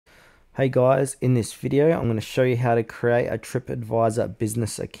Hey guys, in this video I'm going to show you how to create a TripAdvisor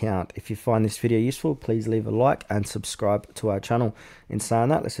business account. If you find this video useful, please leave a like and subscribe to our channel. In saying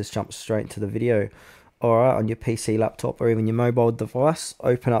that, let's just jump straight into the video. Alright, on your PC, laptop or even your mobile device,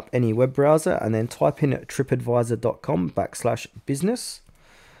 open up any web browser and then type in tripadvisor.com/business.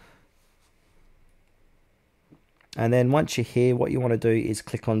 And then once you're here, what you want to do is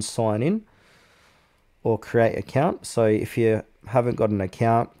click on sign in or create account. So if you haven't got an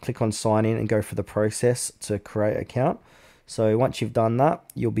account, click on sign in and go for the process to create account. So once you've done that,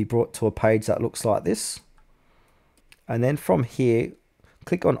 you'll be brought to a page that looks like this. And then from here,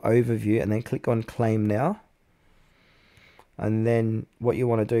 click on overview and then click on claim now. And then what you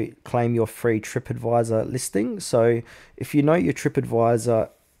want to do, claim your free TripAdvisor listing. So if you know your TripAdvisor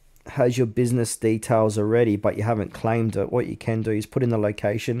has your business details already, but you haven't claimed it, what you can do is put in the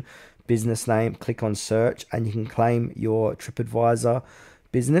location, business name, click on search, and you can claim your TripAdvisor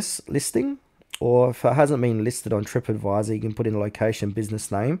business listing. Or if it hasn't been listed on TripAdvisor, you can put in location,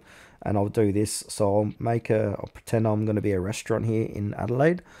 business name, and I'll do this. So I'll pretend I'm going to be a restaurant here in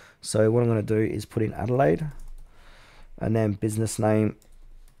Adelaide. So what I'm going to do is put in Adelaide, and then business name,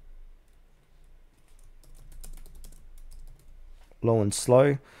 Low and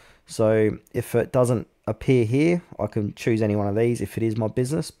Slow. So if it doesn't appear here, I can choose any one of these if it is my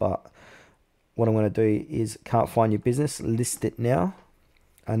business, but what I'm going to do is can't find your business, list it now.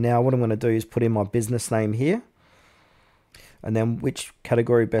 And now what I'm going to do is put in my business name here, and then which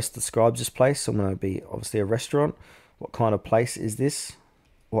category best describes this place. So I'm going to be obviously a restaurant. What kind of place is this?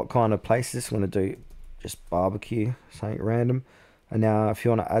 What kind of place is this? I'm going to do just barbecue, something random. And now if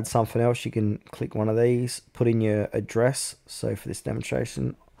you want to add something else, you can click one of these, put in your address. So for this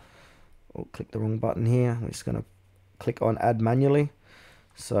demonstration, I'll click the wrong button here. I'm just going to click on add manually.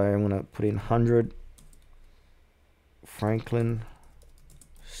 So I'm going to put in 100 Franklin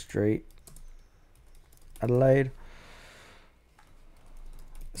Street, Adelaide,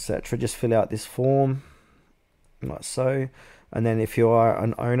 etc. Just fill out this form like so. And then if you are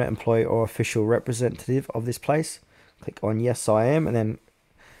an owner, employee or official representative of this place, click on yes I am, and then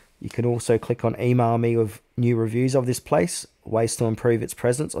you can also click on email me with new reviews of this place, ways to improve its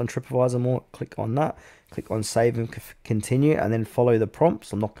presence on TripAdvisor more. Click on that, click on save and continue, and then follow the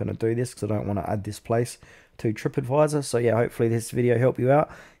prompts. I'm not going to do this because I don't want to add this place to TripAdvisor. So yeah, hopefully this video helped you out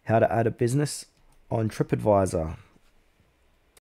how to add a business on TripAdvisor.